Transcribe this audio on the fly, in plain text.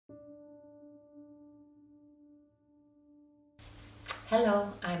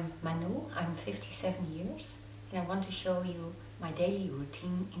Hello, I'm Manous, I'm 57 years and I want to show you my daily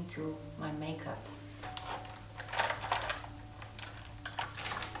routine into my makeup.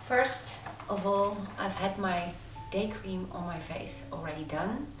 First of all, I've had my day cream on my face already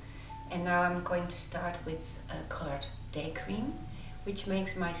done, and now I'm going to start with a colored day cream, which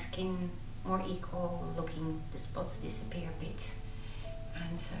makes my skin more equal looking. The spots disappear a bit,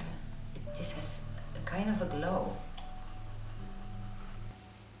 and this has a kind of a glow.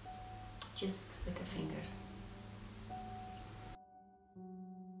 Just with the fingers.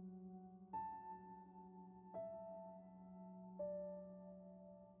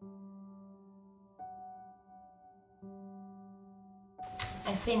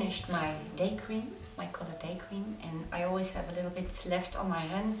 I finished my day cream, my colored day cream, and I always have a little bit left on my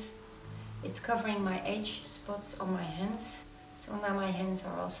hands. It's covering my age spots on my hands, so now my hands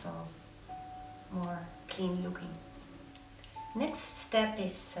are also more clean looking. Next step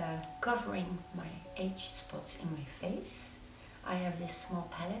is covering my age spots in my face. I have this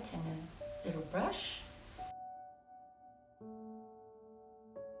small palette and a little brush.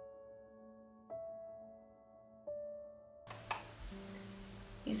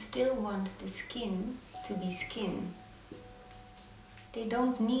 You still want the skin to be skin. They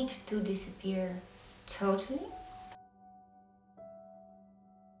don't need to disappear totally.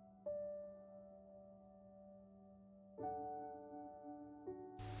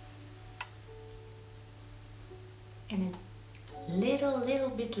 And a little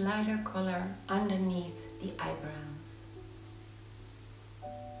bit lighter color underneath the eyebrows.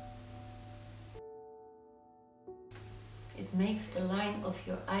 It makes the line of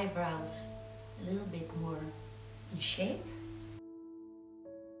your eyebrows a little bit more in shape.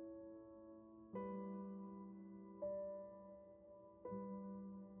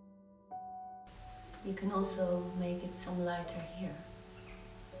 You can also make it some lighter here.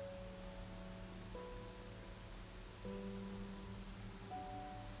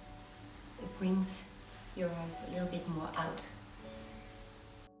 It brings your eyes a little bit more out.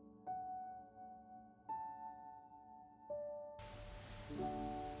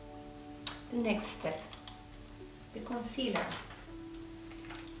 The next step, the concealer.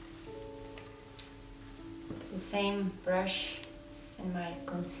 The same brush and my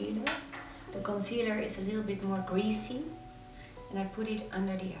concealer. The concealer is a little bit more greasy and I put it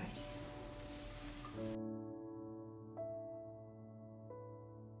under the eyes.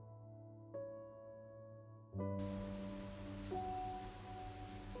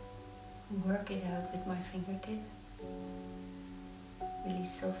 Work it out with my fingertip, really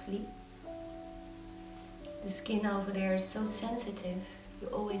softly. The skin over there is so sensitive, you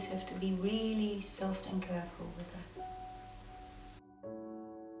always have to be really soft and careful with that.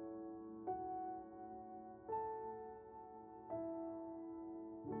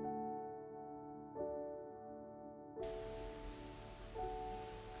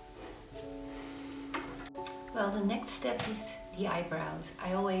 Well, the next step is the eyebrows.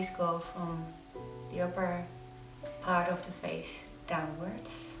 I always go from the upper part of the face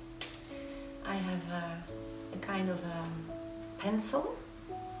downwards. I have a kind of pencil,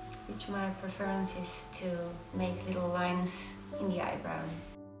 which my preference is to make little lines in the eyebrow.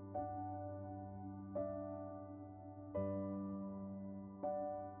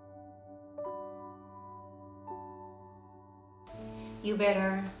 You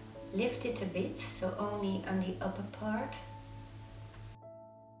better lift it a bit, so only on the upper part.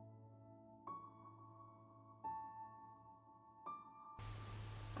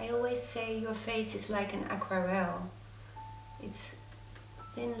 I always say your face is like an aquarelle. It's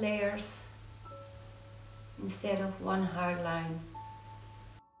thin layers instead of one hard line.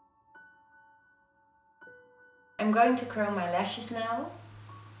 I'm going to curl my lashes now.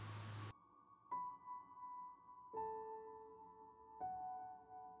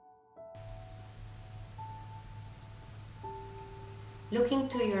 Looking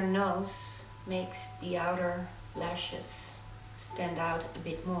to your nose makes the outer lashes stand out a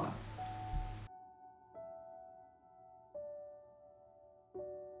bit more.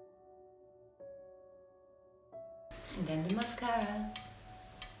 And then the mascara.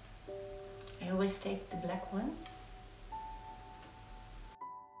 I always take the black one.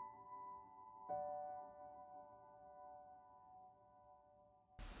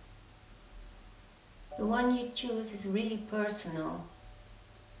 The one you choose is really personal.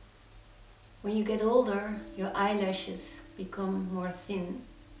 When you get older, your eyelashes become more thin.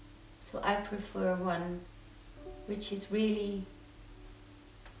 So I prefer one which is really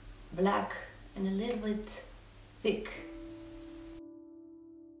black and a little bit thick.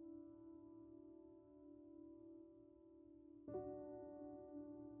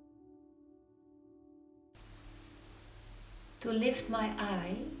 To lift my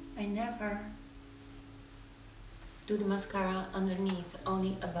eye, I never do the mascara underneath,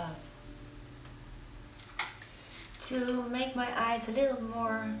 only above. To make my eyes a little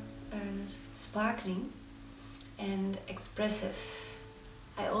more sparkling and expressive,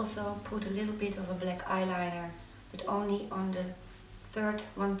 I also put a little bit of a black eyeliner, but only on the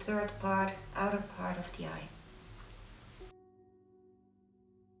one-third part, outer part of the eye.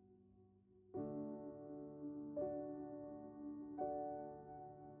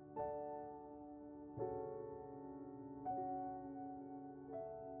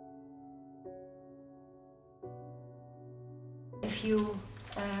 If you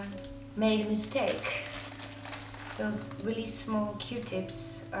made a mistake, those really small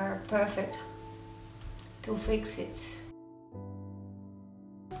Q-tips are perfect to fix it.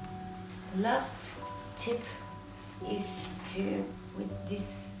 The last tip is to, with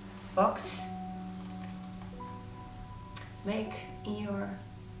this box, make in your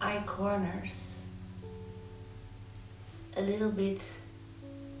eye corners a little bit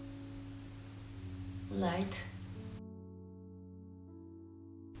light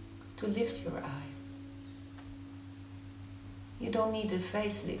to lift your eye. You don't need a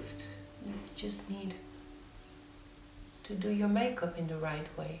facelift, you just need to do your makeup in the right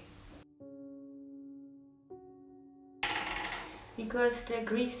way. Because the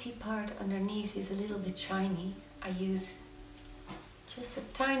greasy part underneath is a little bit shiny, I use just a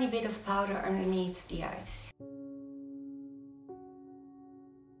tiny bit of powder underneath the eyes.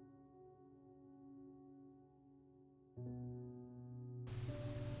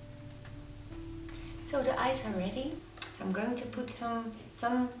 So the eyes are ready. So I'm going to put some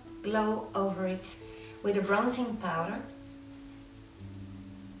sun glow over it with a bronzing powder.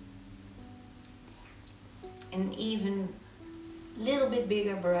 An even little bit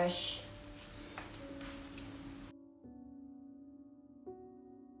bigger brush.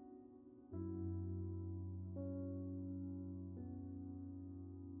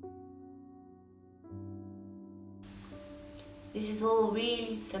 This is all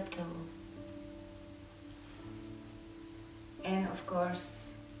really subtle. And of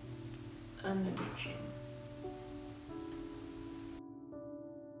course, under the chin.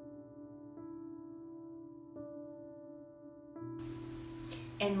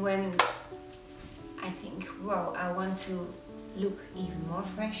 And when I think, wow, I want to look even more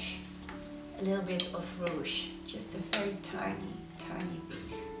fresh, a little bit of rouge, just a very tiny, tiny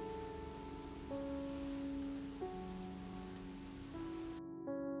bit.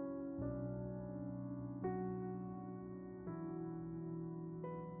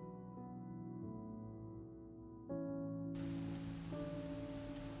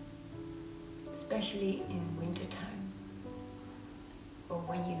 Especially in winter time, or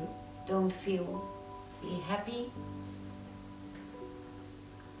when you don't feel really happy,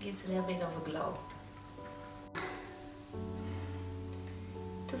 gives a little bit of a glow.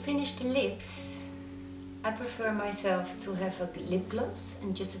 To finish the lips, I prefer myself to have a lip gloss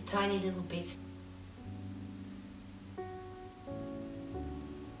and just a tiny little bit.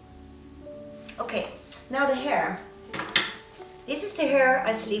 Okay, now the hair. This is the hair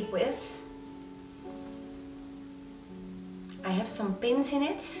I sleep with. I have some pins in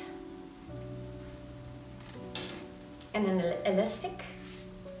it and an elastic.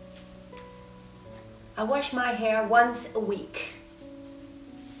 I wash my hair once a week.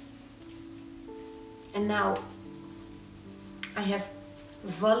 And now I have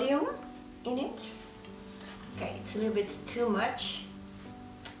volume in it. Okay, it's a little bit too much,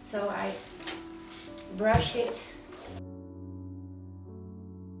 so I brush it.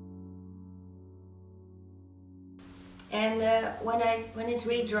 And when it's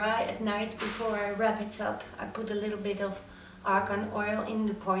really dry at night, before I wrap it up, I put a little bit of argan oil in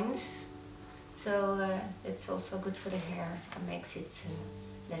the points. So it's also good for the hair and makes it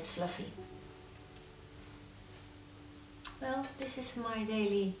less fluffy. Well, this is my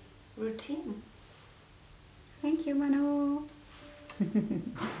daily routine. Thank you, Manous.